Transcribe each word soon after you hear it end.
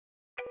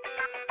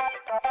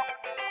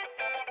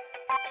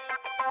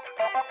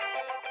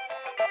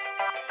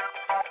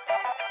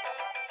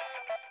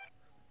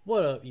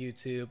What up,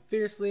 YouTube?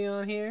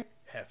 FierceLeon here.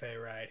 Jefe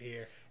right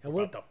here. And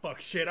We're about to fuck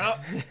shit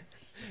up.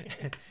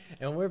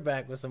 And we're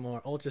back with some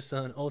more Ultra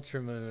Sun,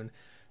 Ultra Moon,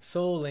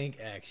 Soul Link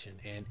action.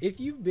 And if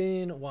you've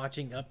been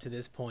watching up to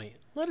this point,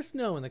 let us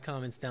know in the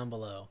comments down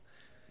below.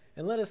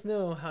 And let us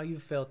know how you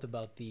felt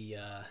about the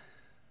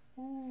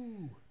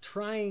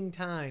trying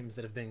times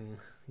that have been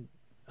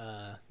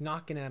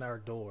knocking at our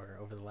door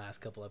over the last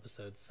couple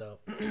episodes. So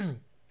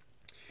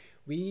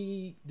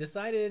we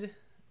decided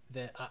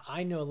that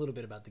I know a little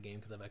bit about the game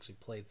because I've actually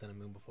played Sun and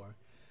Moon before.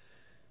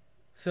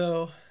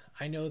 So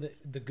I know that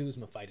the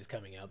Guzma fight is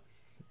coming up,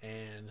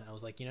 and I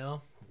was like, you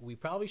know, we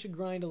probably should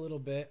grind a little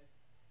bit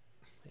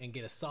and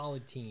get a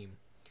solid team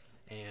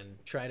and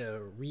try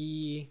to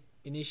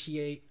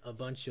reinitiate a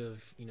bunch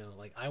of, you know,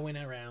 like I went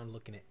around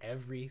looking at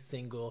every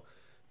single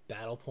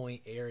battle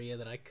point area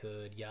that I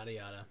could, yada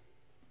yada,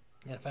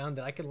 and I found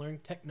that I could learn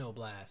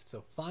Technoblast.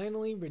 So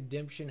finally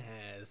Redemption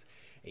has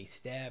a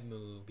stab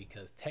move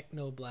because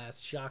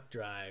Technoblast Shock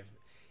Drive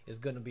is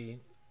going to be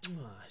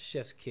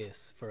chef's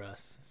kiss for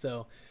us.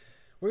 So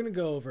we're going to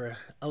go over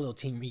a little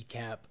team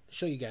recap,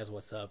 show you guys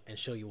what's up, and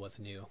show you what's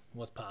new,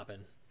 what's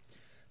popping.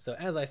 So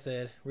as I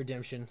said,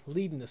 Redemption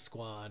leading the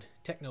squad,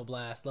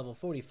 Technoblast level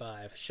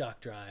 45,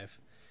 Shock Drive,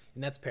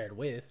 and that's paired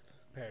with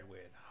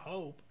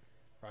Hope,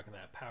 rocking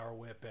that power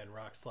whip and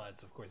rock slide.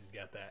 So of course he's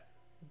got that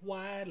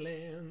wide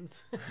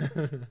lens.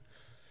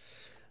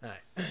 Alright,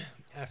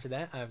 after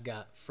that I've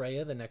got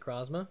Freya the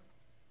Necrozma,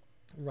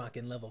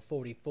 rocking level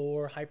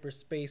 44,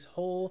 Hyperspace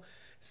Hole,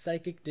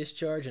 Psychic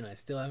Discharge, and I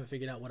still haven't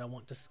figured out what I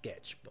want to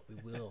sketch, but we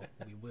will.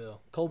 We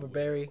will. Cobra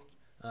Berry,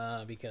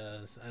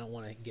 because I don't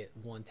want to get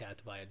one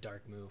tapped by a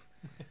dark move.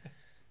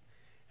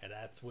 And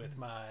that's with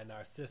my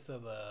Narcissa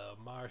the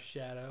Mars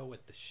Shadow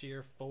with the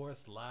Sheer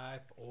Force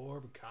Life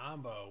Orb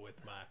combo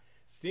with my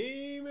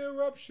Steam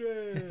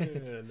Eruption.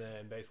 And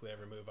then basically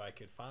every move I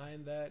could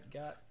find that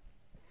got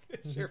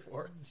Sheer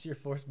Force. Sheer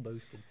Force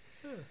boosted.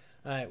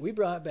 Alright, we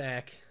brought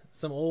back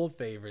some old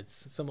favorites,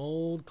 some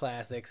old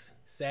classics,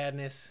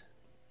 Sadness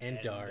and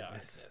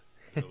Darkness.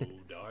 Oh,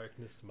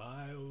 darkness,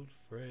 my old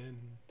friend.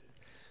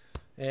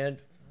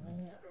 And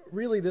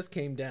really this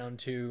came down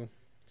to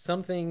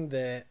something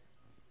that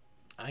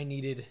I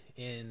needed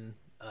in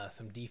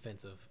some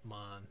defensive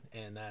mon,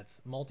 and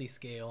that's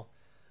multi-scale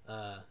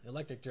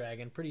Electric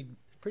Dragon, pretty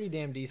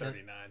damn decent.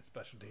 39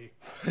 specialty.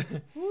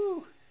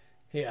 Woo!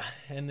 Yeah,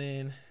 and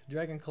then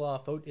Dragon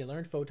Claw, it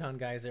learned Photon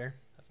Geyser.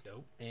 That's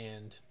dope.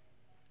 And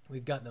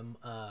we've got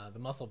the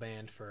muscle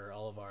band for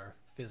all of our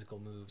physical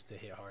moves to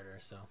hit harder.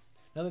 So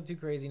nothing too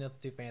crazy, nothing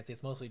too fancy.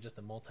 It's mostly just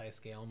a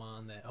multi-scale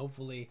mon that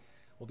hopefully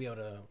we'll be able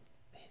to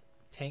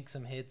tank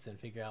some hits and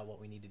figure out what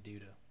we need to do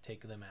to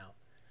take them out.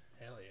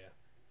 Hell yeah.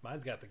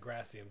 Mine's got the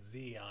Gracium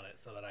Z on it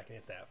so that I can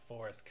hit that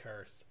Forest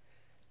Curse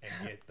and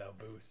get the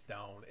boost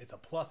on. It's a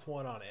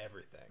 +1 on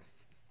everything.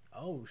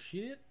 Oh,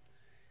 shit.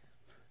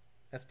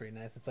 That's pretty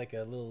nice. It's like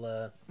a little,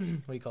 what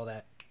do you call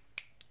that?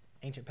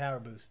 Ancient power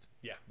boost.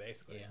 Yeah,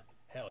 basically. Yeah.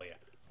 Hell yeah.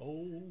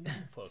 Oh,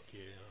 fuck yeah.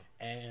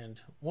 And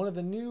one of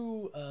the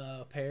new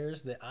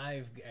pairs that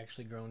I've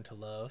actually grown to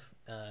love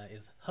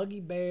is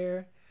Huggy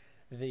Bear,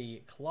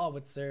 the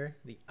Clawitzer,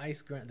 the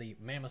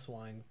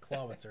Mammothwine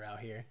Clawitzer out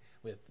here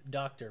with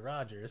Dr.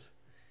 Rogers.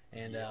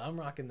 And Yeah. I'm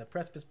rocking the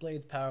Precipice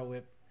Blades Power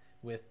Whip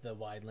with the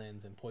Wide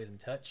Lens and Poison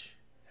Touch.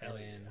 Hell and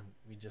then yeah.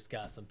 we just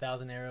got some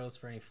 1,000 arrows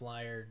for any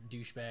flyer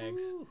douchebags.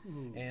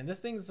 Ooh. And this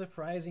thing's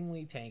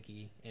surprisingly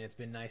tanky, and it's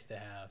been nice to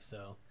have.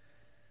 So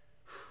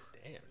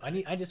Damn.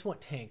 Nice. I just want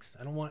tanks.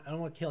 I don't want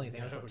to kill anything.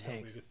 I just want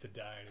tanks. Nobody gets to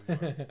die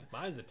anymore.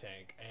 Mine's a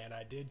tank, and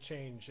I did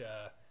change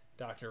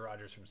Dr.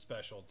 Rogers from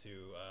special to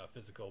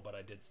physical, but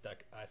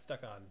I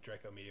stuck on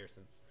Draco Meteor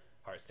since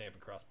Heart Stamp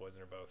and Cross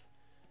Poison are both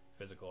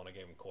physical, and I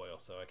gave him Coil,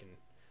 so I can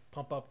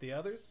pump up the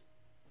others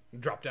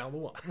and drop down the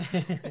one.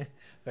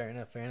 Fair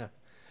enough.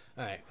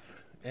 All right,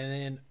 and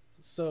then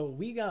so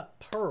we got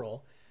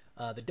Pearl,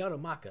 the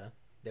Dodomaka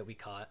that we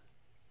caught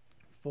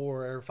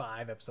 4 or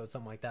 5 episodes,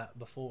 something like that,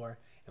 before,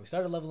 and we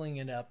started leveling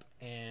it up,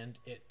 and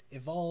it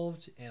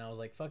evolved, and I was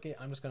like, fuck it,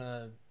 I'm just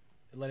gonna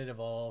let it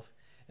evolve,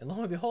 and lo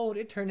and behold,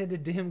 it turned into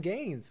Dim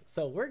Gains.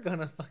 So we're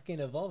gonna fucking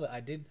evolve it. I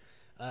did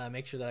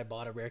make sure that I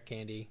bought a rare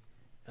candy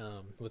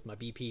with my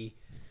BP,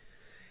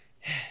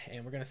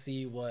 and we're gonna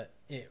see what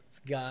it's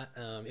got.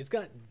 It's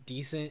got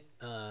decent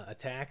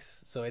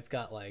attacks, so it's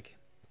got like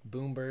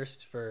Boom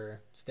Burst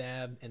for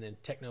stab, and then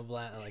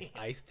Technoblast, like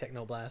Ice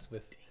Technoblast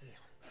with.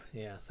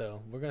 Yeah,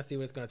 so we're gonna see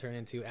what it's gonna turn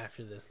into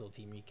after this little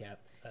team recap,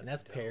 and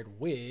that's dope. paired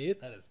with.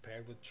 That is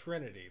paired with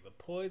Trinity, the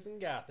Poison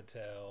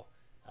Gothitelle.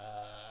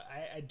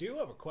 I do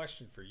have a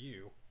question for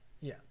you.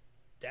 Yeah.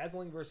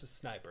 Dazzling versus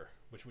Sniper,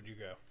 which would you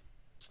go?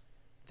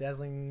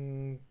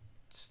 Dazzling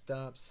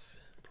stops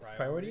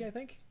priority, I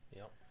think.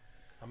 Yep.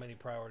 How many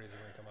priorities are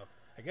going to come up?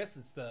 I guess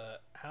it's the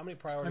how many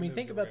priorities. I mean,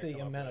 think about the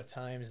amount of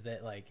times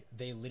that like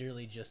they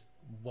literally just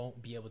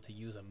won't be able to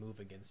use a move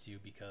against you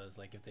because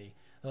like if they're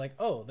like,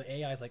 oh, the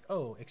AI is like,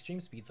 oh, extreme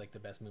speed's like the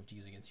best move to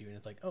use against you, and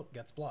it's like, oh,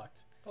 gets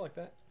blocked. I like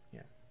that.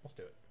 Yeah. Let's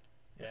do it.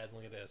 Yeah.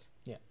 Dazzling it is.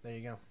 Yeah, there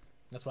you go.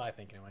 That's what I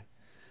think anyway.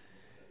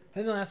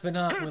 And then last but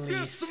not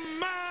least,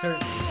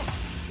 certain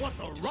what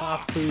the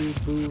Rock Tapu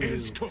Bulu.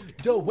 is cooking.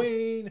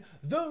 Dwayne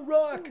The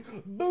Rock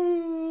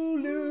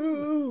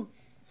Bulu.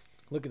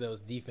 Look at those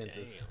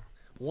defenses. Damn.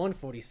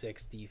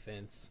 146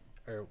 defense,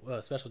 or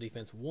special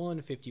defense,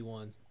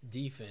 151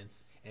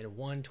 defense, and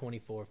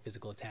 124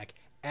 physical attack.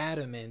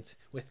 Adamant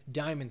with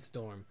Diamond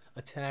Storm,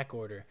 Attack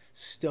Order,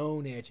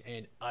 Stone Edge,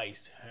 and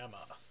Ice Hammer.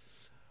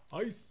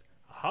 Ice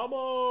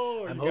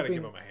Hammer! I'm You gotta hoping-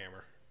 give him a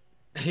hammer.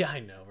 Yeah, I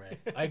know, right?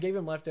 I gave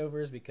him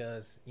leftovers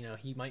because, you know,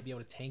 he might be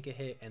able to tank a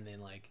hit and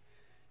then, like,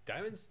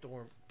 Diamond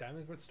Storm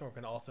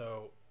can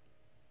also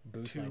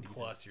boost my 2 defense.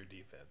 plus your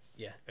defense.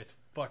 Yeah. It's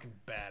fucking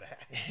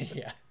badass.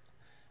 Yeah.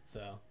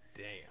 So,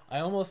 Damn. I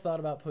almost thought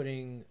about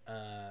putting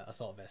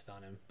Assault Vest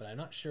on him, but I'm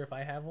not sure if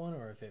I have one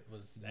or if it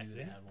was you that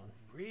had one.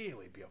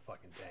 Really be a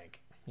fucking tank.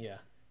 Yeah.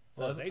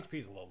 So his So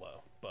HP's a little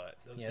low, but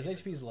those yeah, his HP's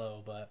defenses-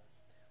 low, but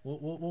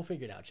we'll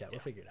figure it out, chat. We'll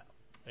Yeah. figure it out.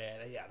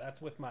 And yeah,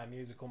 that's with my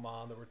musical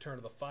mom, The Return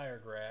of the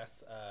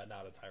Firegrass.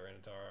 Not a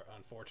Tyranitar,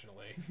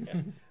 unfortunately.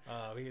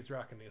 He's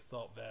rocking the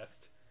assault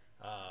vest.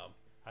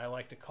 I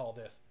like to call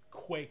this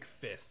Quake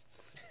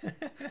Fists.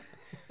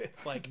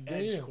 It's like Damn.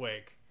 Edge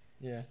Quake,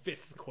 Yeah.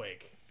 Fist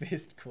Quake.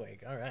 Fist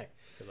Quake. All right.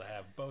 Because I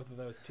have both of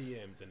those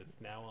TMs, and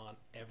it's now on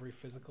every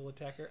physical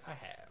attacker I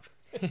have.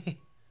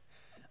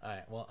 All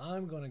right. Well,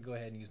 I'm going to go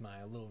ahead and use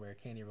my little rare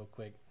candy real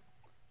quick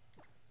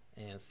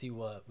and see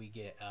what we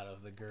get out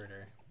of the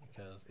girder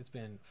because it's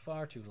been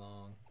far too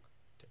long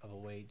of a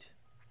wait.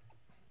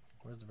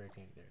 Where's the rare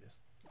candy? There it is.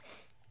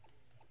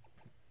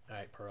 All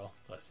right, Pearl.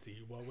 Let's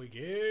see what we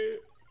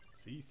get.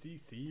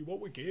 See what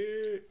we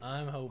get.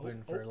 I'm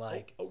hoping for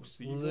like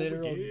see what we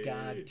literal get.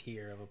 god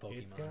tier of a Pokemon.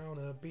 It's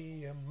gonna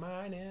be a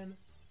mining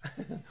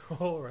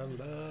or a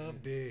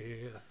love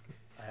disc.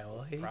 I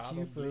will hate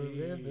Probably.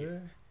 you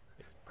forever.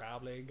 It's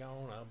probably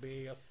gonna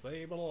be a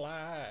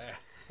Sableye.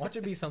 Watch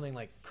it be something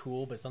like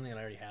cool, but something that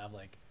I already have,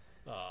 like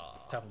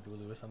Tapu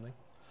Bulu or something.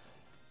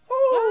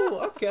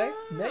 Oh, okay.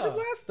 Mega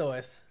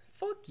Blastoise.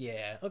 Fuck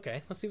yeah.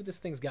 Okay, let's see what this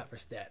thing's got for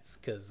stats,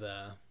 because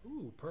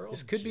Ooh, Pearl.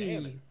 this could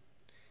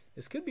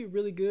be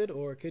really good,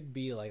 or it could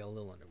be like a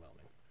little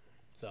underwhelming.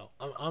 So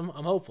I'm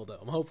hopeful though.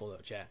 I'm hopeful though,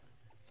 chat.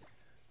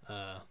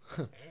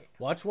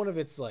 Watch one of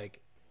its like,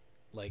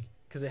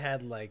 because it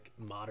had like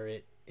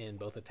moderate in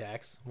both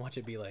attacks. Watch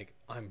it be like,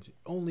 I'm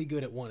only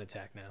good at one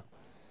attack now.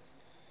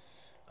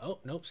 Oh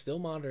nope, still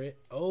moderate.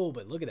 Oh,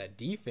 but look at that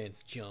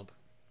defense jump.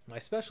 My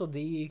special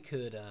D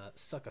could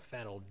suck a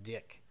fat old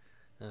dick.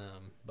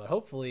 But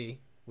hopefully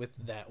with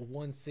that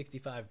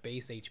 165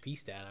 base HP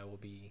stat, I will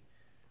be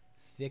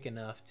thick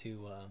enough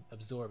to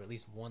absorb at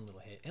least one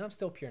little hit. And I'm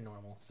still pure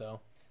normal, so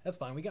that's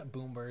fine. We got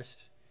Boom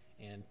Burst,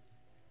 and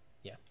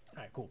yeah.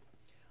 All right, cool.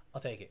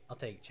 I'll take it. I'll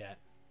take it, chat.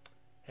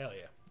 Hell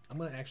yeah. I'm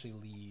going to actually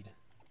lead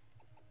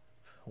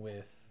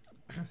with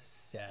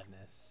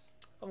Sadness.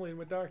 I'm leading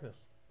with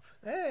darkness.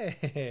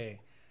 Hey!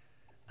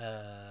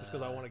 Just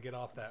because I want to get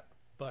off that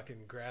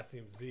fucking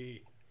Grassium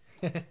Z.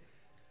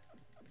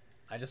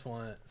 I just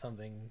want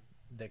something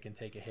that can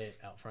take a hit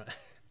out front.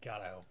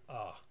 God, I hope.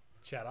 Oh,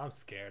 Chad, I'm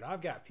scared.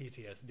 I've got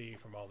PTSD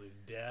from all these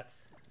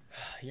deaths.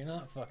 You're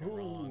not fucking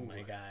wrong,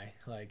 my guy.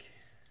 Like,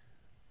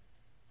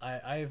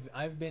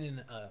 I've been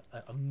in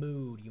a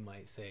mood, you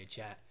might say,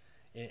 chat,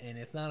 and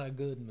it's not a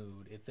good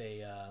mood. It's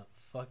a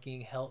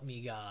fucking help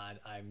me God,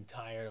 I'm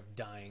tired of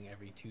dying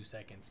every 2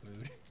 seconds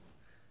mood.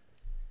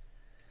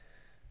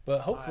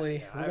 But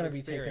hopefully we're gonna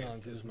be taking on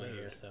experienced this Guzma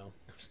here, mood. so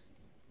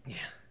yeah.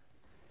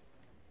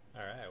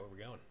 All right, where we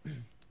going?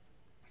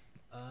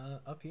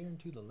 Up here and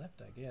to the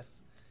left, I guess.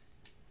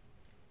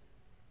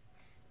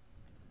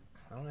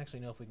 I don't actually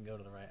know if we can go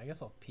to the right. I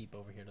guess I'll peep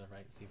over here to the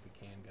right and see if we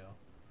can go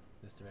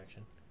this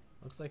direction.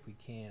 Looks like we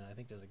can. I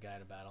think there's a guy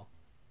to battle.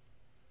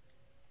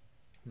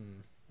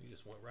 You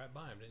just went right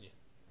by him, didn't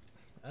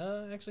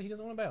you? Actually, he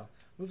doesn't want to battle.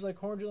 Moves like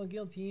Hornrill and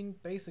Guillotine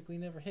basically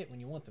never hit when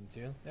you want them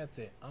to. That's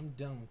it. I'm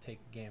done with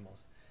taking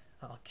gambles.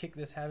 I'll kick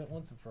this habit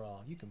once and for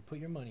all. You can put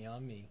your money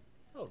on me.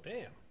 Oh,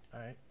 damn. All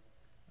right.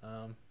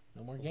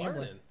 No more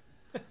gambling.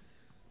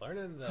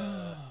 Learning to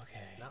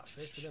Okay. not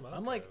fish for them.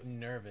 I'm like Uncos.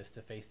 nervous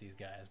to face these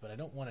guys, but I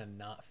don't want to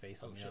not face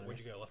them. Oh, You know shit. what I Where'd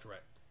mean? you go? Left or right?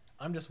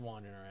 I'm just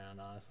wandering around,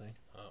 honestly.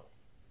 Oh.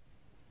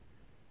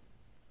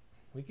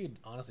 We could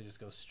honestly just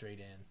go straight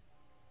in.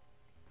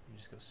 We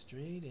just go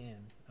straight in.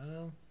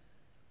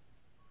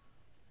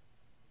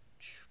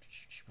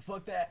 But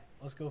fuck that.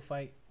 Let's go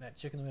fight that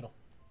chick in the middle.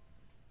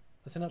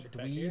 Listen up, Chick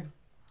back dweeb. here?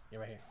 Yeah,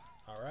 right here.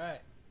 All right.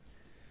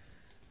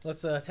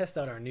 Let's test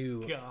out our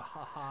new. God,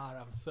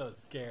 I'm so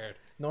scared.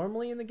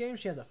 Normally in the game,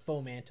 she has a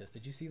Fomantis.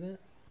 Did you see that?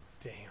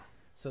 Damn.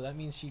 So that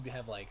means she'd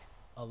have like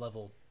a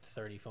level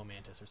 30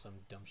 Fomantis or some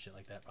dumb shit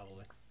like that,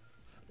 probably.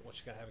 What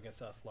you gonna have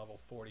against us? Level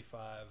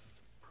 45.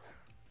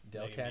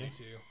 Delcatty?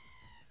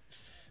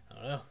 I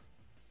don't know.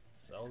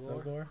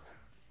 Selgor? Selgor?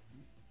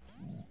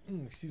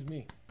 Excuse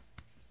me.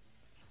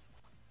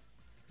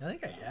 I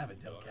think I have a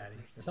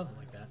Delcatty or something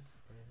like that.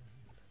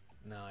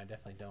 No, I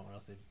definitely don't, or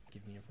else they'd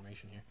give me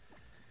information here.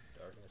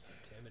 Darkness,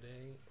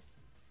 Intimidate.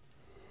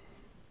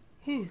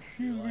 You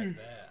like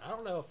that? I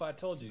don't know if I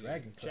told you in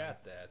Dragon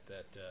chat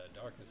that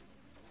Darkness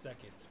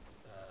second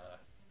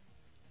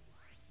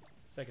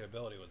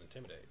ability was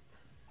Intimidate.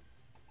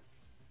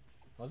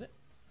 Was it?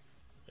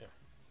 Yeah.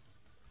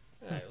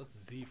 All right, let's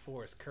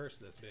Z-Force curse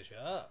this bitch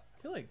up.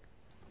 I feel like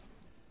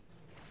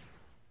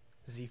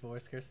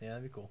Z-Force curse. Yeah,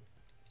 that'd be cool.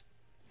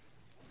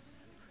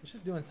 It's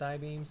just doing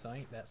side beam, so I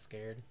ain't that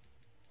scared.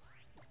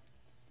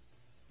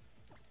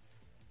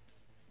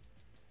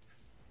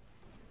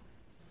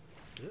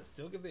 Does it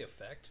still give the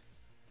effect?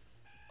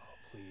 Oh,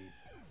 please.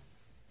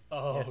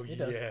 Oh, Yeah, it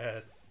does.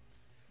 yes.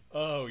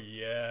 Oh,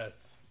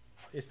 yes.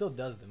 It still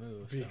does the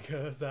move. So.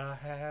 Because I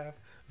have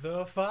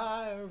the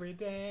fiery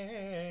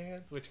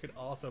dance, which could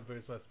also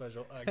boost my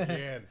special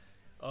again.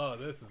 Oh,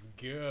 this is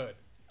good.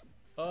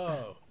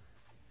 Oh,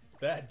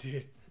 that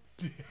did.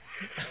 That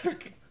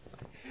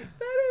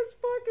is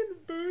fucking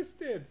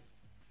boosted.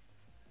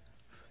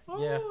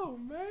 Oh,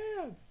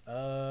 man.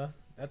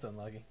 That's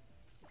unlucky.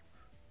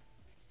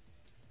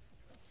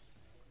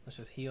 Let's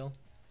just heal,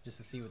 just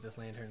to see what this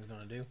lantern's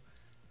gonna do.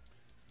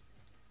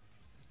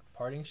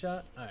 Parting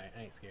shot? Alright,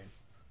 I ain't scared.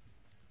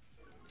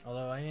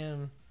 Although I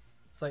am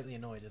slightly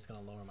annoyed it's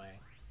gonna lower my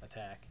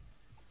attack.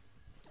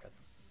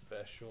 That's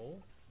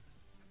special.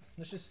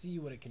 Let's just see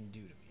what it can do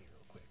to me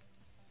real quick.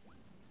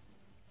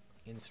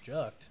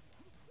 Instruct.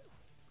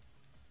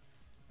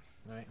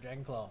 Alright,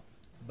 Dragon Claw.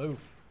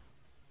 Boof.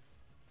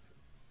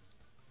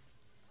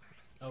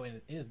 Oh, and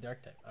it is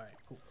Dark type. Alright,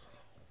 cool.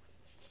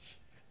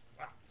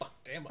 I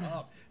fucked him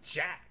up.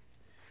 Chat.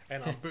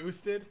 And I'm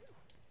boosted.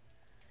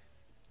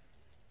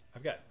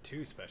 I've got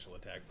 2 special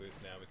attack boosts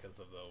now because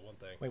of the one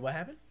thing. Wait, what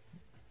happened?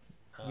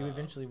 You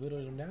eventually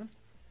whittled him down?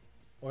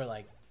 Or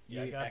like,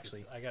 Yeah, you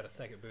actually... I got a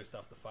second boost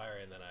off the fire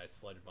and then I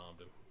sludge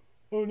bombed him.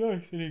 Oh,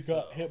 nice. And he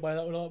got So- hit by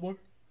that one a lot more?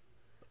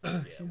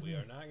 Yeah, we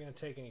are not going to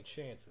take any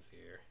chances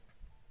here.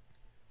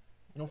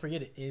 Don't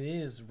forget it. It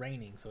is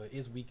raining, so it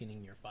is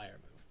weakening your fire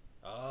move.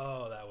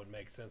 Oh, that would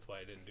make sense why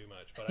I didn't do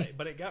much.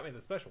 But it got me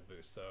the special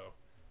boost, so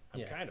I'm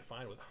Yeah. kind of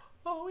fine with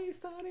always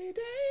sunny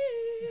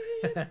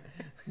day.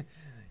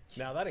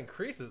 Now that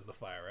increases the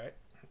fire, right?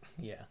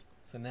 Yeah.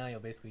 So now you'll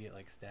basically get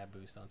like stab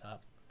boost on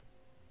top.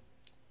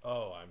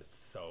 Oh, I'm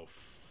so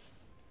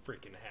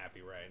freaking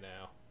happy right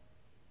now.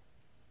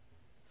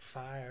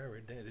 Fire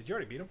and day. Did you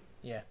already beat him?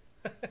 Yeah.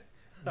 I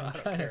I'm don't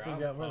trying to care, I'm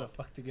figure out where the pumped.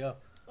 fuck to go.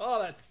 Oh,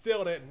 that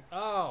still didn't.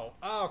 Oh,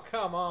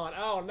 come on.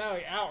 Oh, no,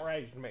 he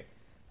outraged me.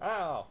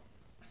 Oh.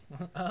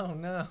 Oh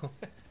no.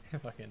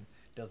 Fucking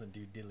doesn't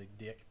do diddly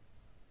dick.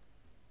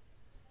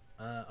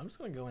 I'm just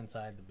gonna go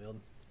inside the build.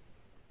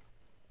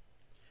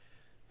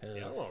 Yeah, I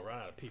don't want to run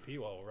out of PP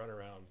while we're running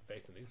around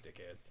facing these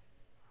dickheads.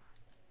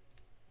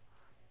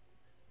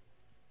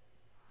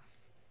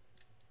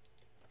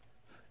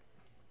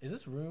 Is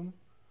this room?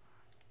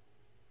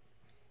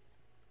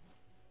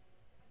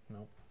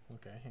 Nope.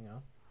 Okay, hang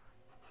on.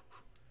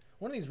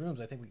 One of these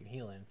rooms I think we can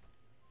heal in.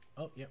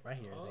 Oh, yep, right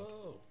here, I think.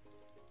 Oh.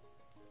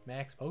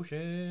 Max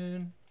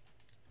potion.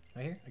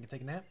 Right here? I can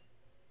take a nap?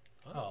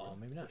 Oh,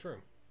 maybe not. Which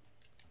room?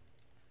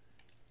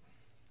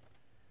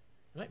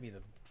 It might be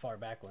the far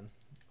back one.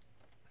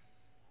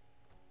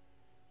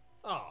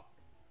 Oh.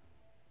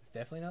 It's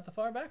definitely not the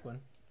far back one.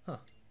 Huh.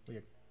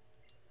 Weird.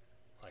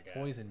 Like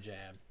Poison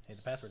jab. Hey,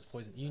 the password's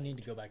poison. You need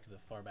to go back to the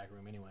far back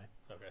room anyway.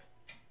 Okay.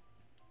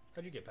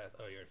 How'd you get past?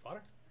 Oh, you already fought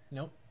her?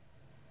 Nope.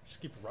 Just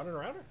keep running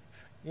around her?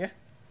 Yeah.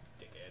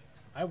 Dickhead.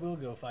 I will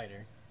go fight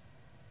her.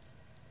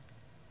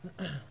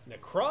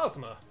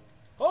 Necrozma?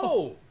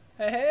 Oh!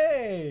 Hey,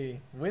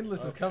 hey!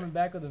 Windless is Okay. coming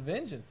back with a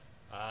vengeance.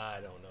 I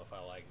don't know if I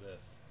like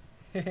this.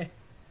 Okay.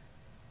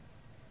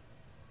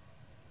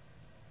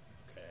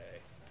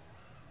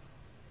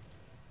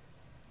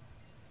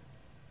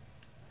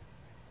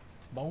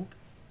 Bonk.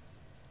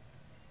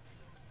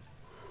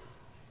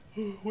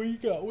 What you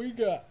got? What you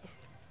got?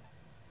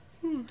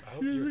 I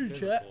hope you're me,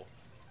 physical. chat.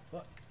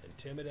 Fuck.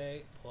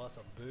 Intimidate plus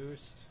a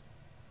boost.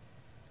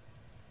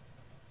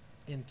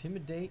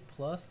 Intimidate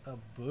plus a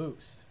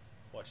boost.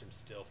 Watch him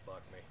still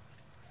fuck me.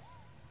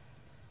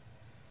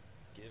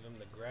 Give him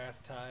the grass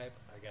type.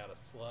 I got a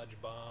sludge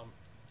bomb.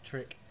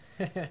 Trick.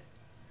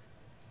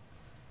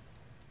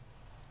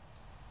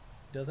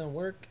 Doesn't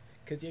work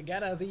because you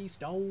got a Z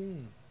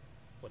stone.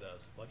 What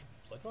does sludge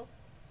bomb?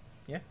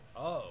 Yeah.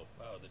 Oh,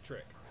 the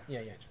trick.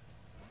 Yeah, yeah.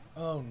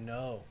 Oh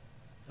no.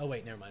 Oh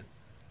wait, never mind.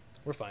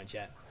 We're fine,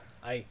 chat.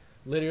 I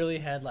literally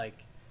had like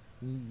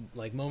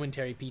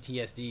momentary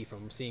PTSD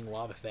from seeing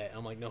Wobbuffet.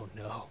 I'm like, no,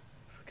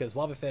 because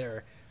Wobbuffet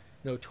are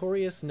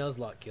notorious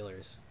Nuzlocke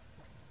killers.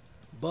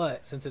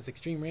 But since it's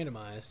extreme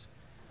randomized,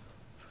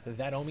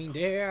 that don't mean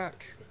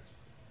dick.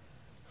 Boost.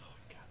 Oh,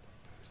 I got the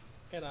boost.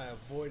 And I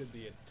avoided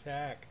the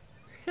attack.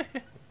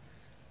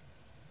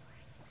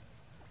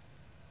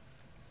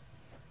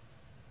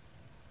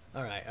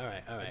 All right.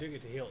 I do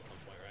get to heal at some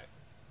point,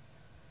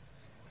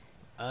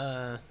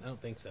 right? I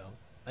don't think so.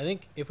 I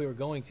think if we were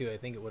going to, I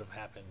think it would have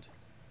happened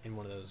in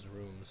one of those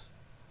rooms.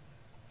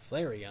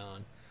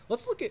 Flareon.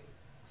 Let's look at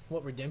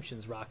what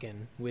Redemption's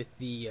rocking with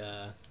the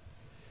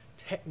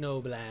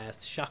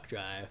Technoblast Shock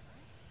Drive.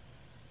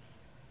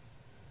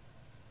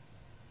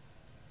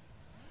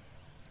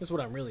 That's what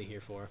I'm really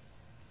here for.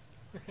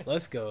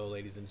 Let's go,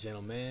 ladies and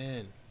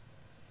gentlemen.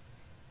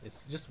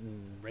 It's just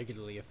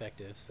regularly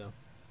effective, so.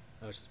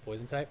 Oh, it's just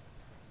poison type?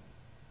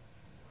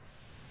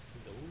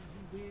 No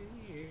wish,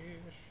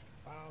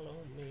 follow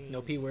me.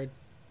 No P word?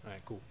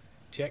 Alright, cool.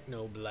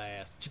 Techno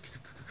blast.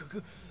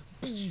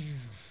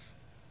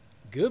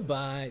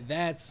 Goodbye.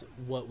 That's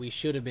what we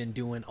should have been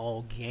doing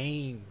all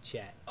game,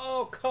 chat.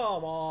 Oh,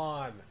 come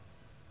on.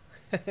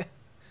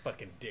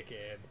 Fucking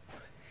dickhead.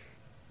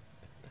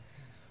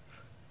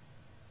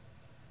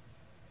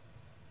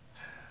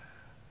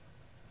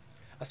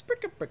 A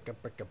spricka.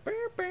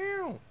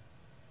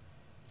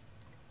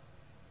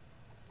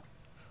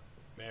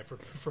 Man,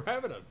 for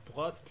having a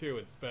 +2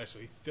 in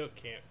special, he still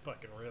can't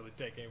fucking really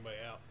take anybody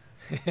out.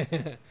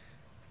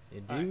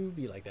 It do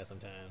be like that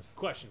sometimes.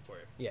 Question for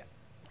you. Yeah.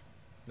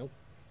 Nope.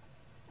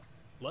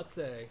 Let's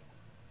say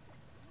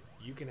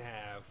you can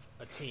have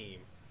a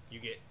team.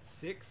 You get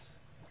 6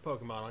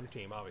 Pokemon on your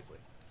team, obviously.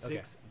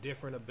 6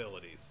 different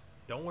abilities.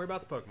 Don't worry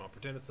about the Pokemon.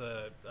 Pretend it's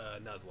a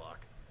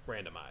Nuzlocke.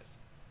 Randomized.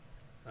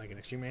 Like an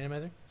extreme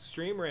randomizer?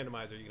 Extreme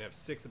randomizer, you can have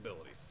 6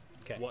 abilities.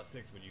 Okay. What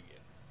 6 would you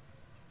get?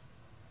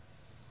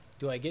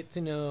 Do I get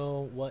to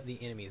know what the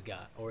enemy's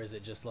got, or is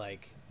it just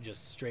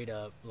straight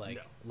up like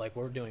No. like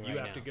we're doing right You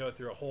now? have to go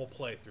through a whole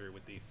playthrough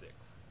with these 6.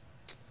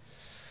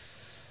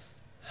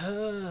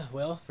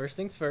 Well, first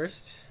things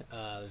first.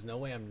 There's no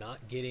way I'm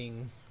not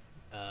getting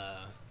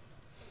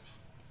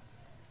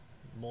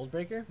Mold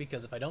Breaker,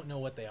 because if I don't know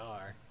what they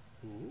are,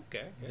 Ooh,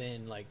 okay.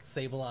 then like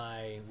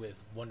Sableye with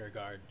Wonder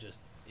Guard just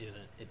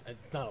isn't.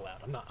 It's not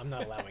allowed. I'm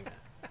not allowing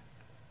that.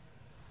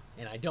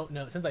 And I don't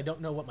know, since I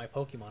don't know what my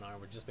Pokemon are,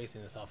 we're just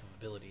basing this off of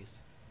abilities.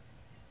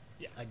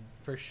 Yeah. I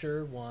for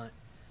sure want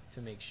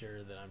to make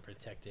sure that I'm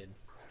protected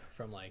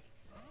from like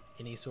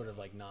any sort of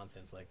like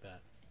nonsense like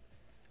that.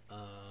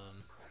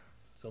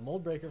 So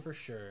Mold Breaker for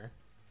sure.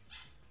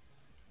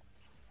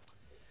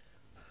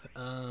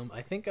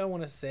 I think I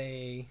want to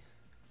say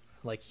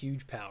like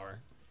Huge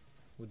Power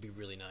would be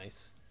really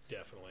nice.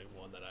 Definitely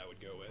one that I would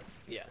go with.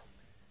 Yeah.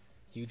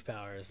 Huge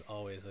Power is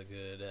always a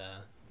good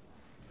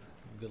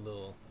good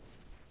little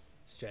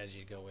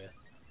strategy to go with,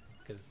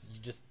 because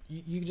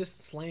you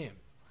just slam.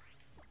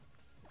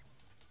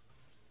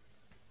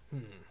 So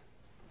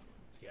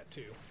you got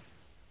 2.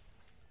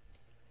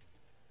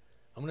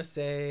 I'm gonna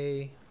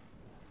say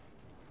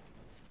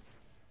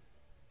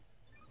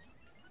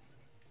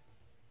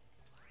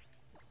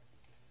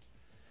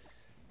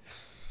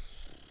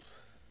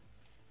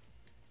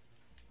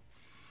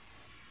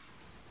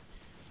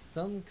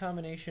some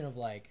combination of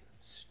like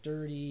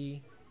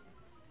sturdy,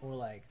 or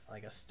like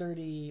a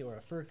sturdy or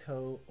a fur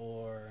coat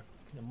or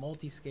a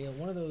multi-scale,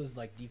 one of those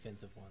like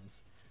defensive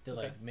ones that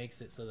Okay. like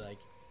makes it so that like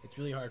it's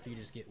really hard for you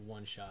to just get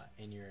one shot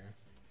in your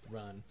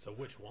run. So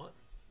which one?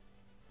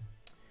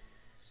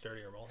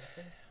 Sturdy or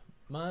multi-scale?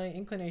 My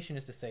inclination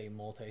is to say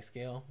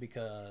multi-scale,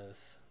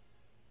 because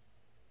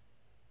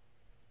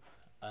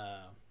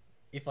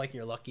if like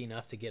you're lucky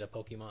enough to get a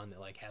Pokemon that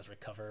like has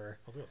recover,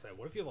 I was gonna say,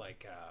 what if you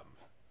like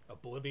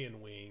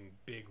Oblivion Wing,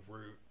 Big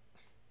Root?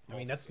 I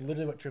mean that's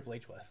literally what Triple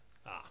H was.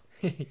 Ah.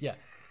 Yeah,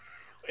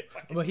 If I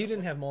could but he kill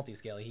didn't him, have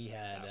multi-scale. He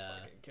had I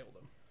fucking killed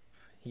him.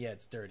 he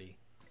had sturdy,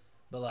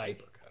 but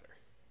like Hypercutter.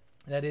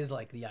 that is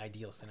like the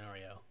ideal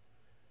scenario.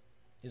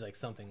 Is like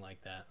something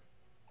like that.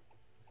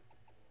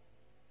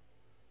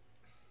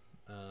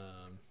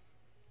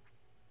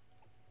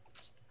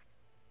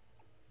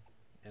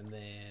 And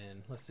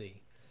then let's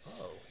see.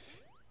 Oh.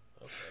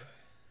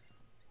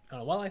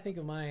 Okay. While I think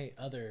of my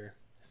other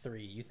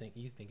 3, you think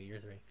of your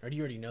 3, or do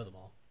you already know them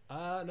all?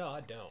 No,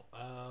 I don't.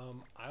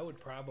 I would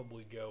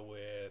probably go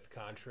with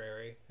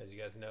Contrary, as you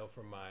guys know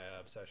from my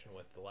obsession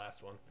with the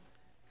last one.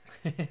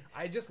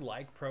 I just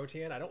like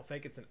Protean. I don't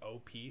think it's an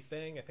OP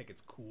thing. I think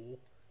it's cool.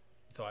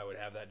 So I would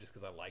have that just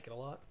because I like it a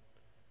lot.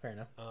 Fair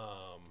enough.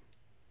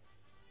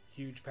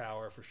 Huge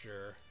Power for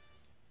sure.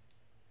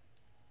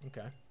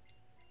 Okay.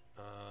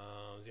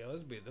 Yeah,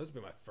 those would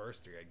be my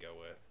first 3 I'd go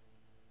with.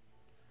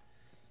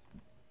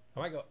 I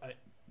might go.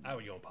 I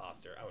would go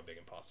Imposter. I'm a big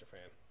Imposter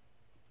fan.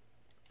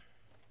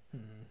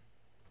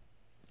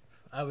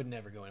 I would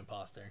never go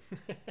Imposter.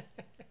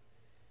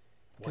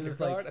 Wonder it's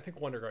Guard. like- I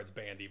think Wonder Guard's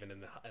banned even in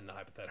the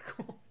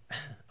hypothetical.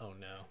 Oh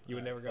no. You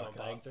would never go fuck,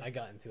 Imposter? I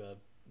got into a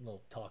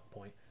little talk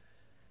point.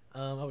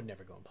 I would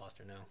never go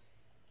Imposter now.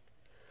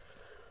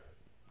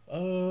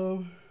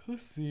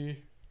 Let's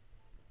see.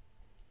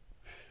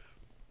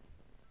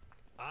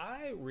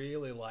 I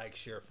really like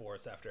Sheer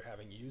Force after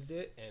having used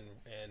it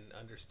and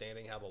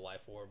understanding how the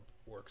Life Orb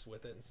works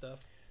with it and stuff.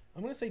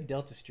 I'm gonna say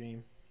Delta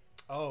Stream.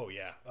 Oh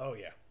yeah. Oh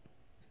yeah.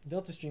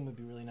 Delta Stream would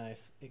be really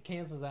nice. It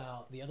cancels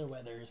out the other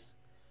weathers,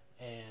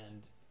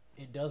 and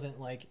it doesn't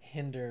like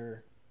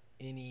hinder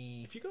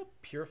any. If you go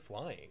pure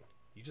flying,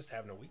 you just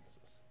have no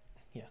weaknesses.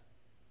 Yeah.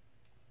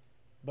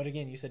 But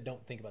again, you said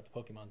don't think about the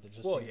Pokemon.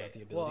 Just Well, think yeah. about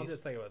the abilities. Well, I'm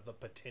just thinking about the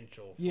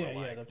potential. For yeah, like,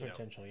 the you know,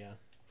 potential. Yeah.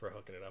 for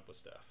hooking it up with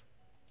stuff.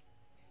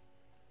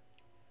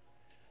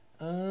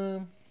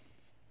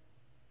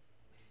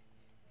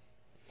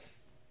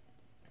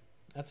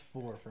 That's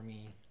 4 for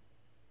me.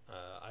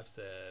 I I've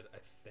said, I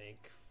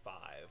think 5.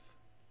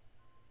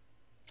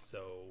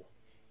 So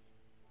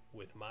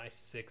with my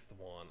 6th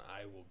one,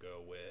 I'm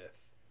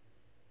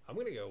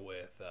going to go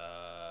with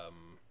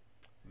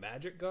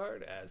Magic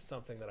Guard as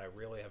something that I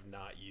really have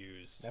not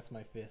used. That's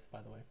my 5th,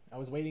 by the way. I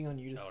was waiting on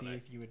you to see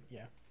nice. if you would.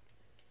 Yeah.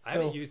 I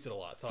haven't used it a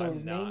lot, so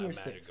I'm not name your a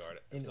Magic 6 Guard.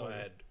 in So order. I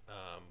had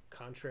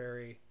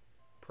Contrary,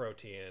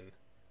 Protean,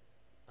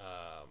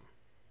 I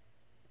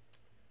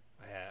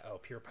had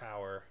Pure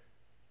Power,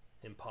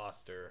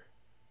 Imposter,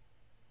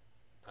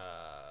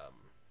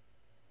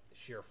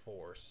 Sheer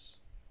Force,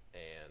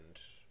 and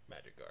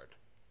Magic Guard.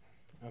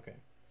 Okay.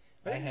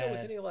 I didn't know with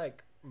any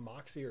like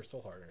Moxie or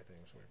Soul Heart or anything.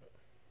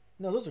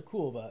 No, those are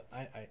cool, but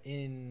I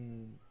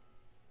in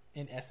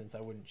essence,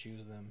 I wouldn't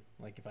choose them.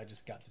 Like if I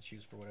just got to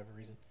choose for whatever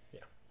reason. Yeah.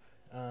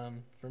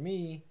 For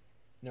me,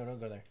 no, don't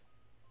go there.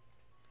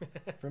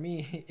 For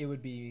me, it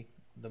would be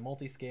the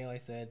multi-scale. I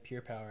said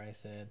Pure Power. I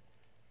said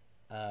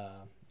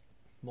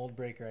Mold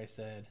Breaker. I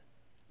said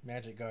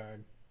Magic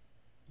Guard.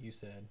 You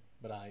said,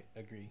 but I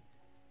agree.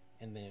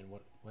 And then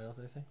what else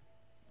did I say?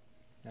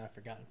 Now I've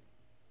forgotten.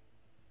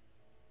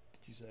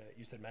 Did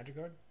you said Magic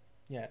Guard?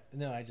 Yeah,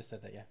 no, I just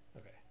said that. Yeah.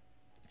 Okay.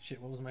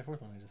 Shit, what was my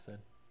 4th one I just said?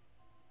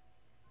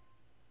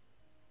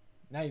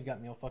 Now you've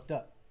got me all fucked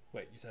up.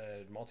 Wait, you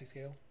said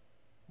multi-scale?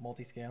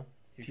 Multi-scale,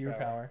 Huge Pure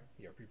Power.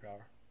 Yeah, Pure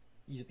Power.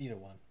 Either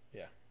one.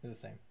 Yeah. They're the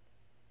same.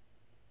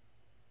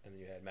 And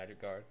then you had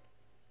Magic Guard.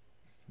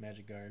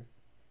 Magic Guard,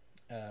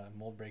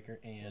 Mold Breaker,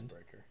 and... Mold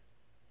Breaker.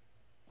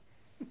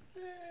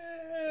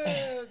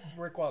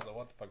 Rayquaza,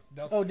 what the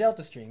fuck?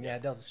 Delta Stream. Yeah,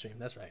 Delta Stream.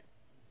 That's right.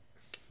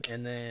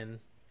 And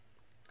then,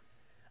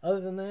 other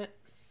than that,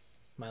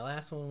 my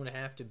last one would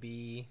have to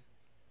be...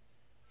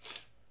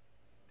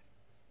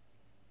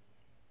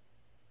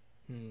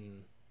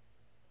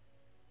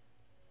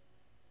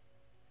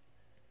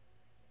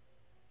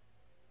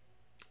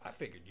 I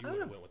figured you I would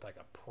don't have went with like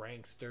a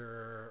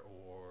prankster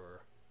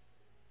or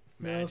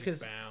No, magic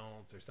 'cause-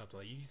 bounce or something.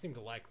 Like you seem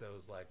to like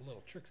those like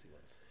little tricksy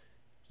ones.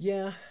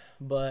 Yeah,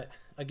 but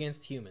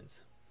against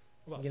humans.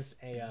 What about Against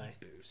speed AI.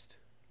 boost?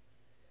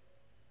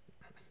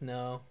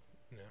 No.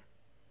 No.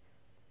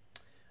 I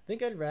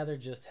think I'd rather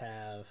just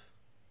have,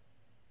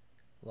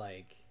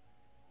 like...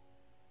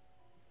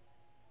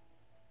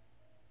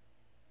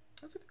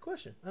 That's a good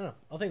question. I don't know.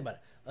 I'll think about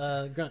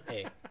it. Grunt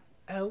A.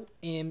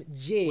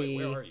 OMG. Wait,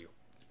 where are you?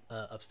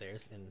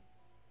 Upstairs and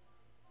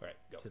All right,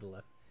 go. to the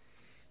left.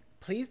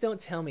 Please don't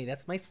tell me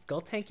that's my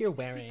skull tank you're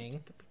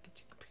wearing.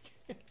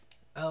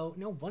 Oh,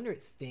 no wonder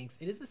it stinks.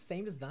 It is the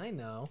same design,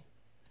 though.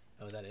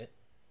 Oh, is that it?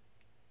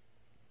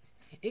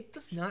 It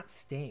does not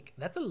stink.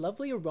 That's a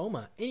lovely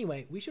aroma.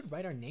 Anyway, we should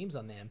write our names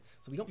on them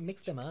so we don't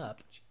mix them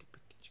up.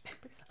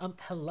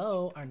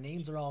 Hello, our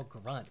names are all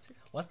Grunt.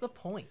 What's the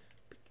point?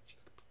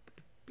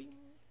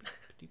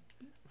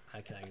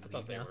 Can I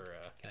leave now?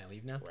 Can I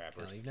leave now? rappers.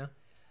 Can I leave now?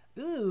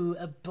 Ooh,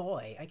 a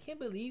boy. I can't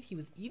believe he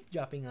was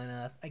eavesdropping on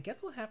us. I guess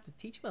we'll have to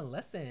teach him a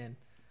lesson.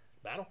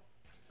 Battle.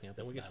 Yep,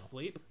 Then we get battle. to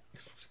sleep.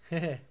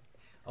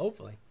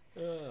 Hopefully.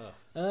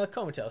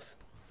 Comatose.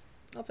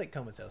 I'll take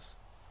comatose.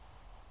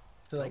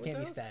 So that I can't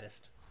be Comatose?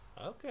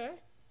 statused. Okay.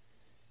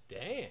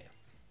 Damn.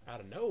 Out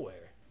of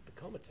nowhere, the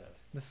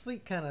comatose. The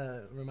sleep kind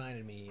of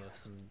reminded me of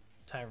some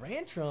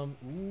Tyrantrum.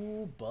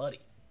 Ooh, buddy.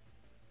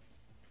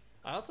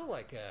 I also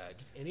like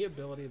just any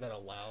ability that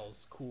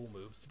allows cool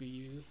moves to be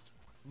used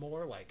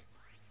more, like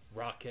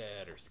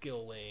Rocket or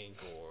Skill Link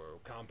or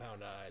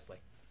Compound Eyes,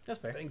 like That's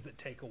fair. things that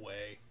take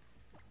away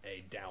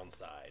a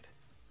downside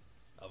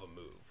of a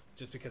move,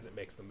 just because it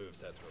makes the move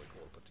sets really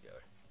cool to put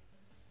together.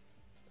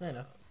 Fair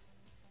enough.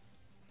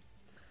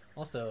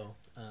 Also,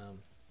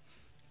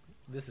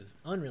 this is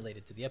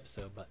unrelated to the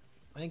episode, but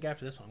I think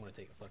after this one, I'm going to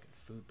take a fucking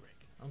food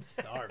break. I'm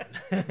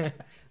starving.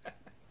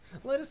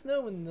 Let us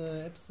know in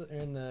the episode, or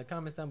in the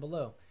comments down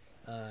below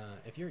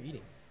if you're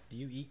eating. Do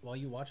you eat while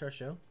you watch our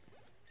show?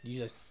 Do you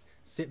just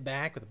sit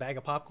back with a bag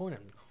of popcorn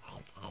and,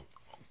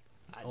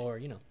 or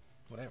you know,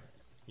 whatever?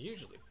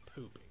 Usually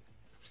pooping.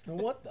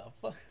 What the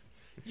fuck?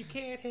 You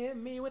can't hit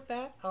me with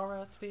that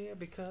aura sphere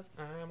because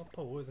I'm a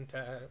poison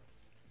type.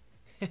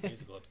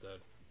 Musical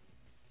episode.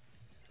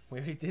 We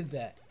already did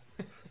that.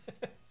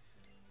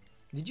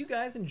 Did you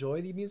guys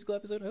enjoy the musical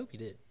episode? I hope you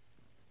did.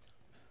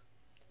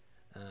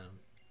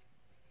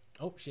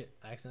 Oh shit!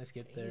 I accidentally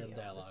skipped their Damn,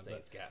 dialogue. This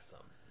thing's got some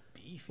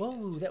beef.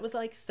 Whoa, that was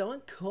like so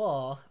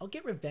uncool. I'll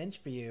get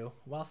revenge for you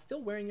while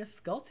still wearing your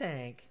skull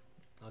tank.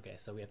 Okay,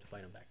 so we have to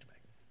fight them back to back.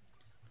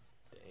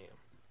 Damn.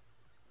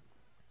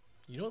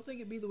 You don't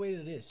think it'd be the way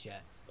that it is,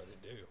 chat? But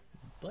it do.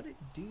 But it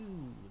do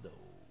though.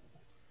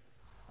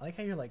 I like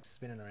how you're like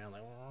spinning around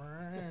like.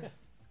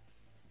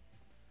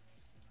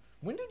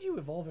 When did you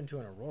evolve into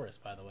an Aurorus,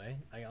 by the way?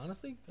 I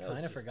honestly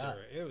kind of forgot.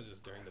 It was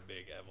just during the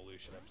big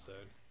evolution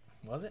episode.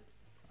 Was it?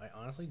 I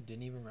honestly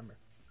didn't even remember.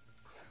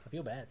 I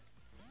feel bad.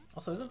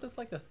 Also, isn't this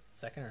like the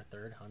second or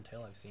third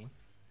Huntail I've seen?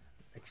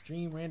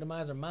 Extreme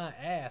Randomizer, my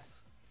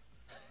ass.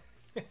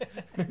 Alright,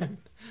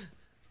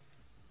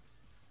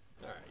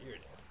 you're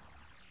dead.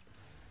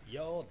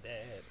 You're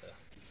dead.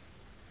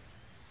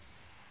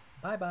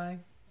 Bye bye.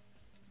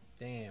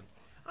 Damn.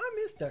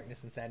 is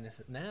darkness and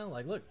sadness now.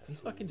 Like, look, he's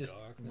fucking just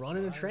Darkness,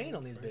 running a my train old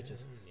on these friend.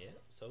 bitches. Yeah,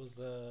 so's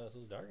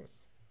darkness.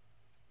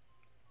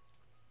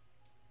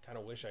 Kind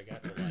of wish I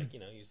got to like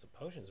use the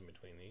potions in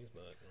between these,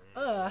 but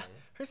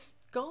Her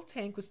skull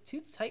tank was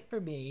too tight for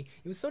me.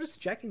 It was so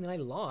distracting that I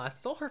lost.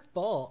 It's all her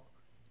fault.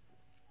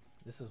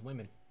 This is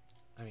women.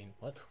 I mean,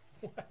 what?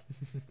 what?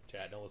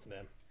 Chad, don't listen to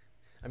him.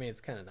 I mean,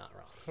 it's kind of not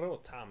wrong.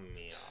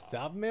 Rotamia.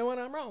 Stop me when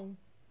I'm wrong.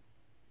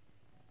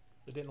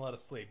 It didn't let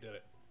us sleep, did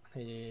it?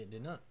 It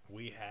did not.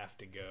 We have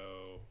to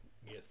go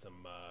get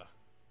some.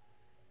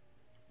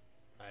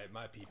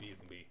 My PP is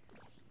gonna be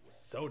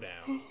so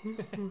down.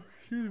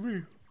 Excuse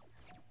me.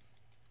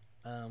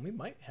 We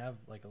might have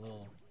like a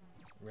little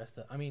rest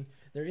of. I mean,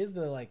 there is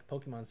the like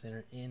Pokemon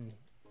Center in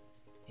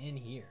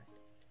here.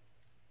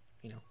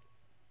 You know.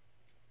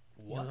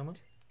 You know what I'm talking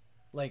about?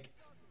 Like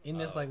in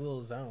this like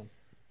little zone.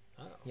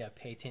 Oh. Yeah,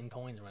 pay 10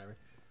 coins or whatever.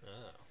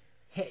 Oh.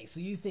 Hey, so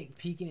you think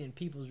peeking in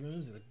people's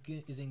rooms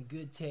is in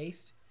good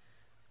taste?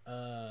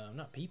 I'm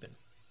not peeping.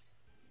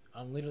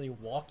 I'm literally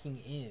walking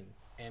in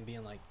and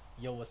being like,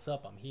 "Yo, what's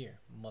up? I'm here,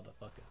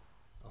 motherfucker."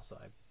 Also,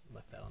 I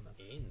left that on them.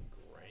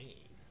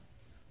 Ingrained.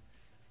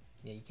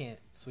 Yeah, you can't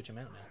switch them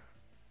out now.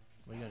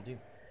 What are you gonna do?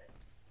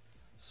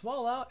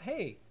 Swallow out?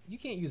 Hey, you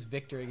can't use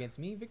Victor against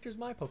me. Victor's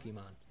my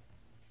Pokemon.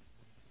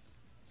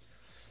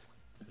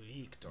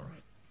 Victor.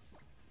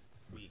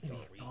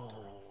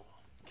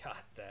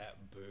 Got that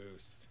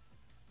boost.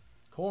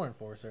 Core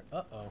Enforcer.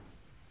 Uh-oh.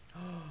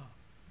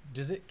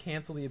 Does it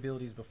cancel the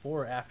abilities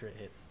before or after it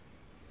hits?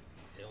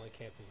 It only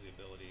cancels the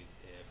abilities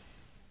if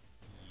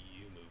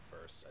you move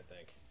first, I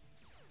think.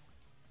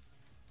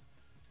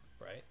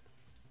 Right?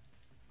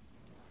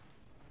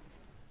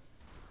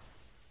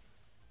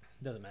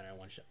 Doesn't matter, I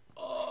one shot.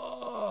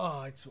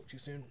 Oh, I spoke too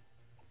soon.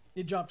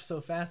 It dropped so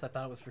fast, I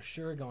thought it was for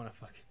sure going to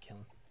fucking kill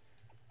him.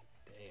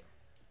 Damn.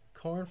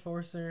 Core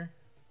Enforcer.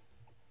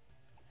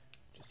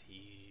 Just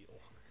heal.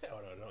 Oh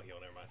no, don't heal,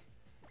 never mind.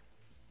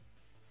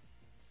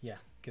 Yeah,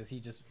 because he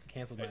just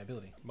canceled my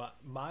ability.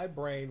 My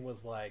brain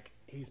was like,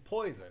 he's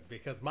poisoned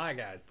because my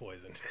guy's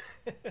poisoned.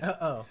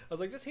 Uh-oh. I was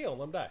like, just heal and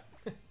let him die.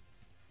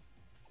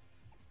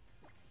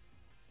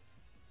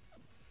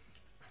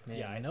 Man,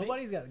 Yeah, I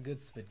nobody's got good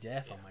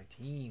Spadef on my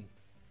team.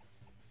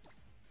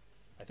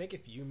 I think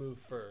if you move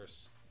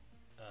first,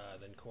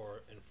 then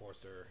Core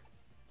Enforcer,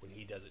 when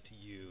he does it to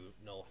you,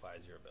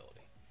 nullifies your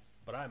ability.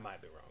 But I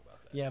might be wrong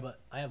about that. Yeah, but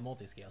I have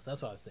multi-scale, so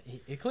that's what I was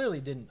saying. It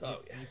clearly didn't. Oh,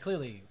 it, yeah. it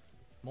clearly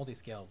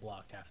multi-scale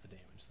blocked half the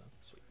damage, so.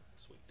 Sweet,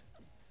 sweet.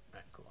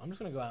 Alright, cool. I'm just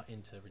going to go out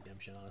into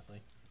Redemption,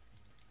 honestly.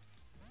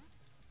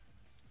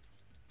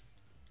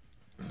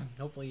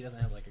 Hopefully he doesn't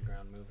have like a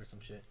ground move or some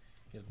shit.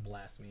 He just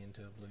blasts me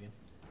into oblivion.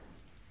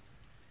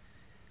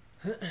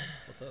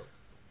 What's up?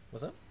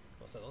 What's up?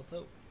 What's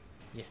up?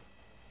 Yeah.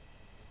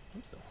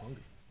 I'm so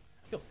hungry.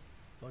 I feel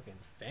fucking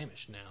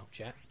famished now,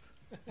 chat.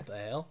 What the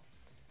hell?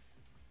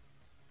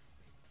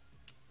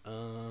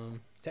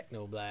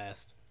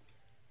 Technoblast.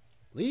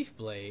 Leaf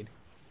Blade.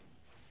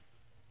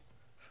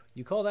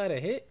 You call that a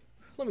hit?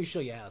 Let me show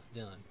you how it's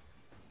done.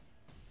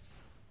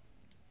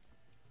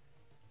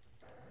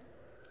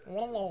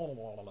 What are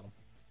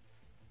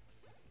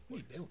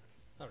you doing?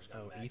 I'm just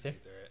gonna max ether?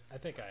 it. I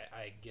think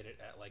I get it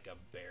at like a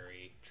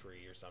berry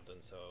tree or something,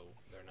 so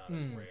they're not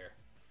as rare.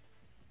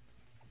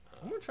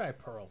 I'm gonna try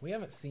Pearl. We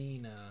haven't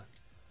seen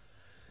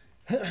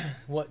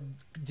what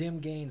dim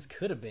gains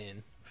could have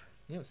been.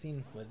 We haven't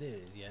seen what it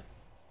is yet.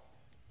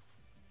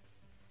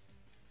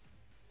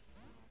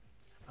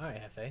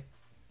 Alright, Hefe.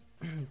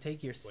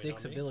 Take your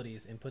 6 on me?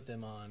 abilities and put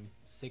them on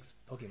 6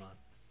 Pokemon.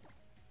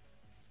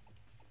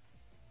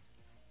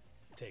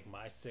 Take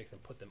my 6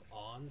 and put them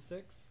on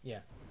 6. Yeah,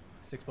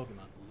 6 Pokemon.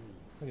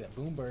 Ooh. Look at that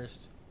Boom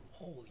Burst.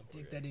 Holy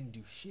dick, that didn't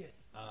do shit.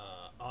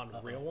 On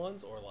real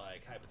ones or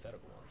like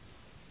hypothetical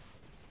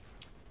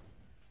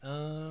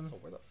ones. So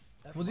where the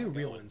f we'll do am I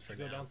real going? ones for Did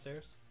you now. go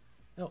downstairs?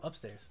 No,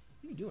 upstairs.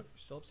 What are you doing? You're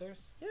still upstairs?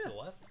 Yeah. To the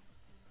left?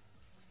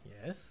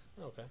 Yes,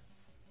 Oh, okay.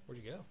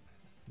 Where'd you go?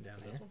 down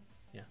To here. this one?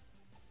 Yeah.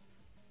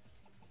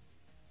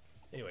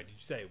 Anyway, did you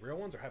say real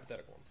ones or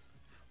hypothetical ones?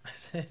 I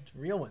said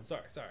real ones.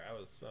 Sorry, I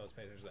was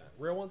paying attention to that.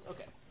 Real ones?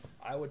 Okay.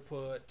 I would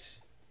put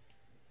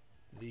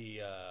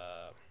the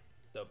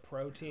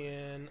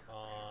protein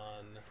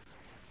on.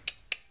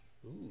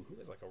 Ooh, who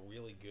has like a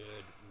really good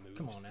move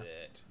Come on now.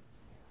 set?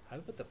 I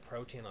would put the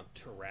protein on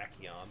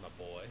Terrakion, my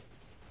boy.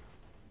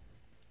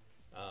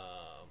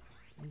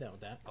 I'm down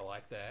with that. I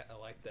like that.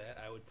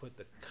 I would put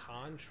the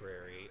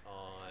contrary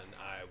on.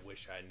 I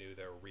wish I knew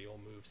their real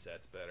move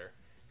sets better.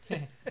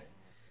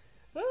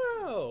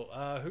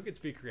 Who could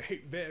speak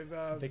great?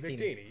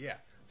 Victini, yeah.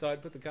 So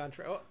I'd put the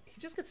contrary. Oh, he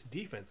just gets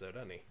defense though,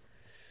 doesn't he?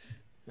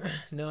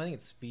 No, I think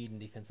it's speed and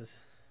defenses.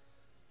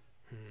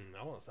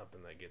 I want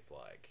something that gets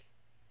like,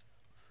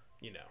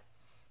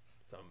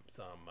 some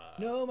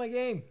No, my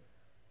game.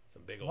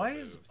 some big old Why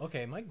moves. is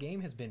okay? My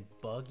game has been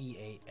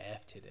buggy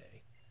AF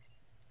today.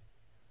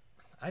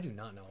 I do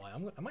not know why.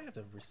 I might have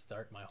to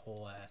restart my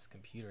whole ass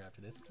computer after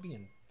this. It's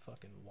being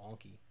fucking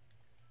wonky.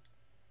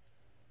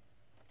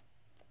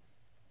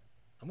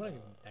 I'm gonna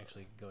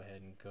actually go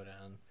ahead and go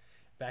down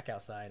back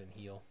outside and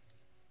heal.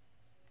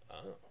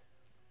 Oh.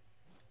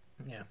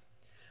 Yeah.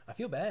 I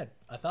feel bad.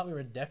 I thought we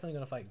were definitely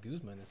going to fight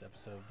Guzma in this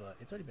episode, but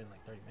it's already been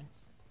like 30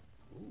 minutes.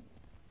 Ooh.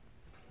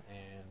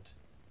 And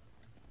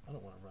I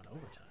don't want to run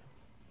overtime.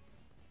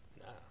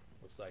 Nah.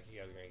 Looks like you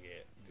guys are going to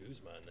get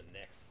Guzma in the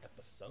next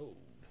episode.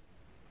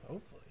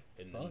 Hopefully.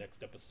 In Fuck. the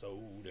next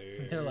episode.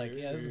 They're like,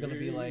 yeah, this is going to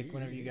be like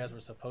whenever you guys were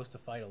supposed to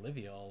fight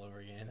Olivia all over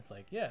again. It's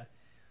like, yeah.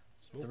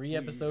 Smoke 3 weed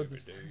episodes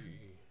every of day.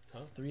 Huh?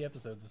 3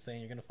 episodes of saying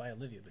you're going to fight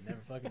Olivia, but never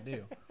fucking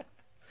do.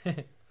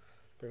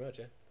 Pretty much,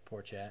 yeah.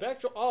 Poor chat.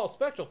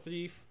 Spectral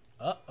Thief.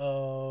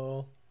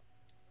 Uh-oh.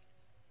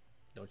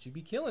 Don't you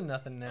be killing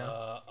nothing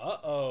now.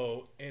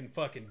 Uh-oh. In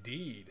fucking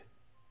deed.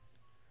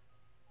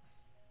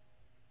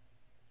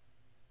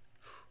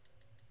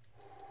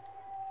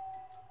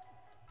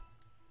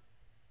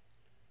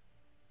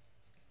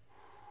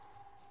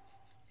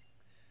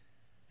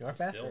 You are I'm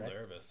faster, still right?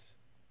 nervous.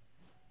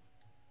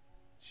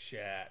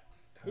 Chat.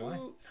 Who? Why?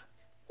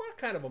 What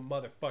kind of a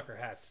motherfucker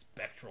has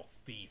Spectral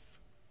Thief?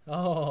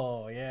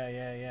 Oh,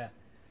 yeah.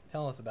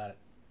 Tell us about it,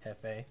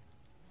 Jefe.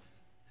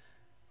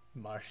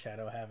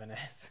 Marshadow have an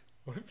S.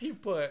 What if you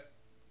put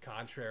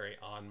Contrary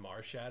on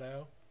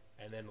Marshadow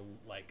and then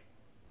like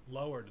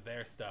lowered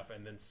their stuff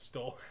and then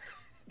stole?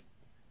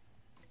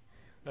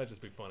 That'd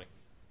just be funny.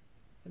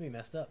 That'd be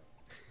messed up.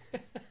 I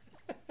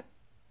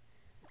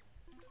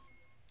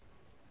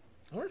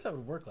wonder if that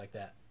would work like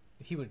that.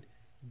 If he would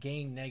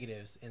gain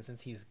negatives, and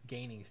since he's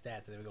gaining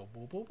stats, they would go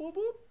boop, boop, boop,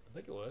 boop. I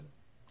think it would.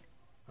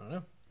 I don't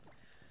know.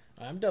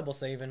 I'm double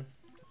saving.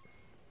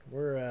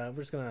 We're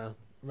just gonna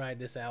ride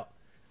this out.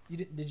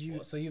 Did you?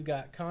 What? So you've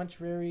got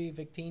Contrary,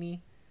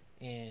 Victini,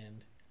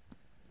 and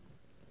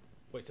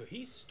Wait, so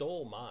he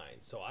stole mine,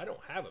 so I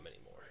don't have him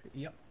anymore.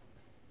 yep.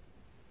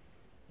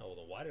 Oh, well,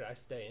 then why did I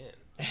stay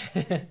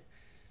in?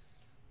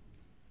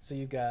 So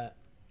you've got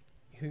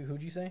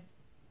who'd you say?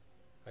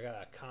 I got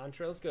a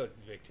Contra. Let's go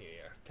Victini.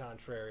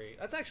 Contrary.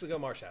 Let's actually go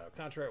Marshadow.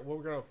 Contrary.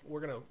 We're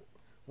gonna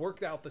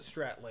work out the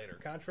strat later.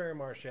 Contrary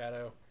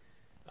Marshadow.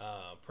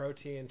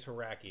 Protean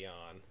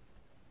Terrakion.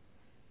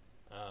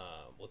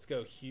 Let's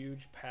go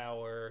huge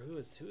power. Who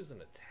is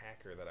an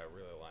attacker that I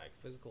really like?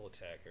 Physical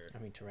attacker. I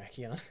mean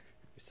Terrakion.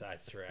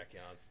 Besides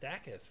Terrakion.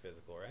 Stack has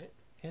physical, right?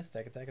 Yeah,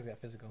 Stack Attack has got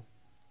physical.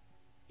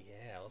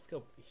 Yeah, let's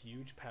go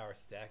huge power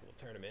stack. We'll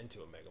turn him into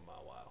a Mega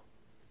Mawile.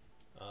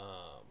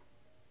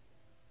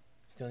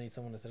 Still need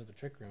someone to set up the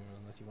trick room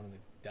unless you want him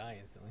to die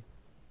instantly.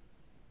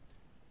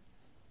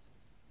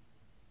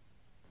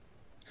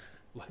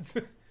 Let's.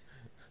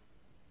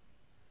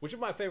 Which of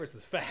my favorites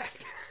is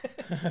fast?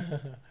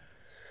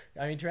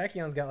 I mean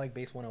Terrakion's got like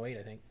base 108,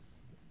 I think.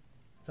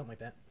 Something like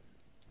that.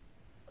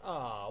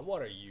 Ah,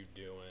 what are you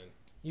doing?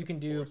 You can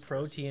do Force.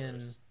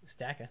 Protean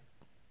Stacka.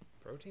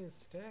 Protein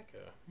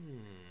stacker.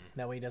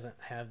 That way he doesn't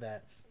have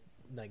that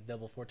like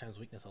double 4 times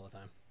weakness all the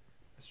time.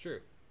 That's true.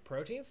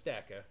 Protein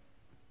stacker,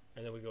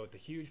 and then we go with the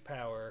huge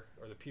power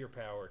or the pure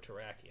power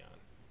Terrakion.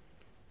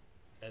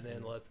 And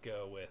then let's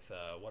go with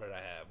what did I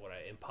have?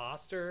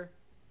 Imposter?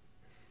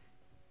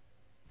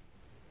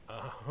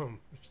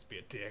 Just be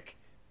a dick.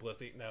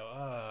 Blissey.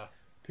 No,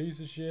 Piece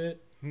of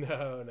shit. no,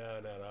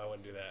 I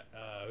wouldn't do that.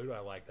 Who do I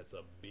like that's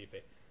a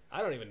beefy?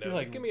 I don't even know. You're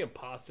Just like- give me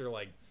imposter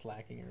like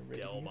Slacking or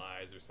ridiculous.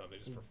 Delmise or something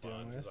just for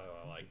fun because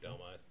I like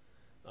Delmise.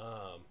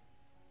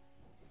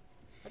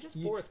 I just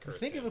You, forest curse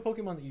think him. of a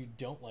Pokemon that you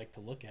don't like to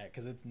look at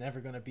because it's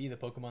never going to be the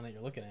Pokemon that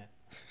you're looking at.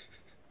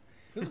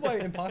 This is why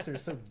Imposter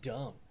is so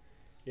dumb.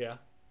 Yeah.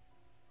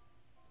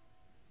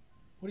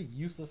 What a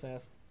useless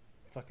ass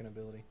fucking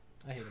ability.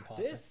 I hate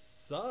Imposter. This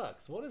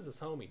sucks. What is this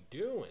homie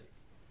doing?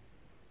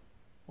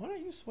 Why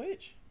don't you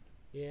switch?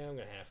 Yeah, I'm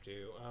gonna have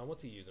to.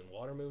 What's he using?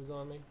 Water moves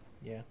on me.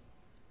 Yeah.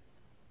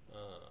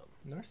 Um,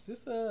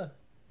 Narcissa.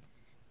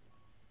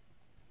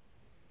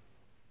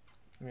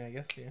 I mean, I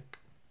guess, yeah.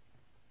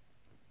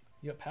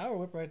 You got Power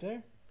Whip right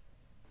there.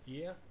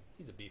 yeah,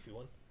 he's a beefy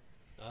one.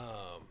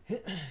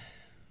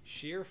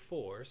 Sheer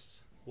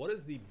force. What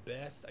is the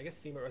best? I guess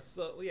steam.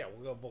 So, yeah,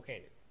 we'll go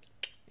Volcanic.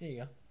 There you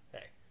go.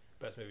 Hey,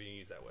 best movie you can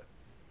use that with.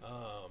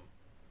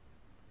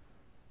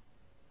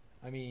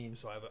 I mean,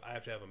 So I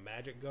have to have a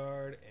Magic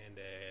Guard and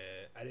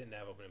I didn't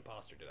have an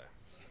Imposter, did I?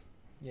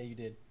 yeah, you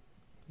did.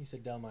 You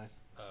said Delmise.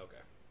 Oh, okay.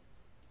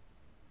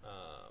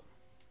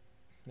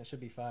 That should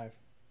be 5.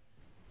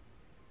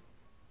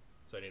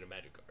 So I need a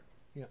Magic Guard.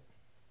 Yep.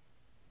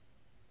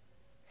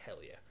 Hell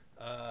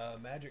yeah.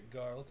 Magic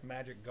Guard. Let's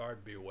Magic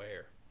Guard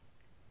Beware.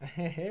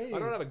 Hey. I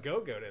don't have a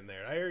Go-Goat in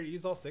there. I already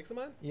used all 6 of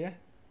mine? Yeah.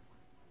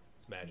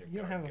 It's Magic You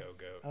don't Guard have a-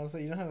 Go-Goat. I was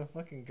like, you don't have a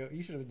fucking go.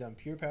 You should have done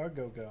Pure Power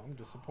Go-Go. I'm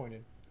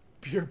disappointed.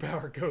 Pure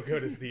Power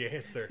Go-Goat is the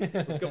answer.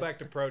 Let's go back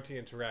to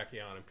Protean,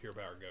 Terrakion, and Pure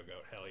Power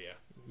Go-Goat. Hell yeah.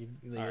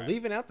 You're All right.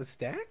 leaving out the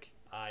stack?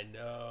 I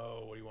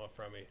know. What do you want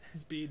from me?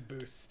 Speed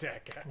boost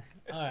stack.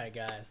 All right,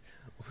 guys.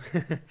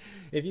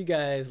 If you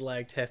guys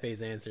liked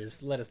Hefe's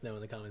answers, let us know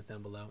in the comments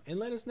down below, and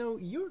let us know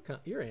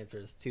your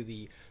answers to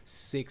the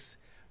 6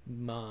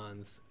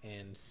 Mons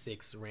and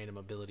 6 random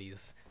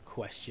abilities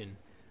question.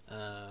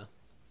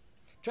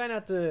 Try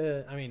not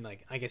to. I mean,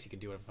 like, I guess you can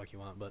do whatever the fuck you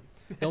want, but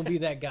don't be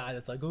that guy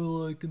that's like, oh,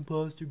 like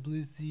Imposter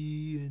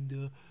Blissey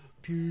and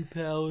Pure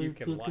Power You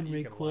can fucking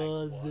like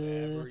Rayquaza.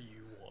 whatever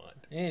you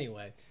want.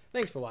 Anyway,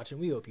 thanks for watching.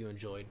 We hope you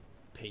enjoyed.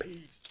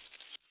 Peace.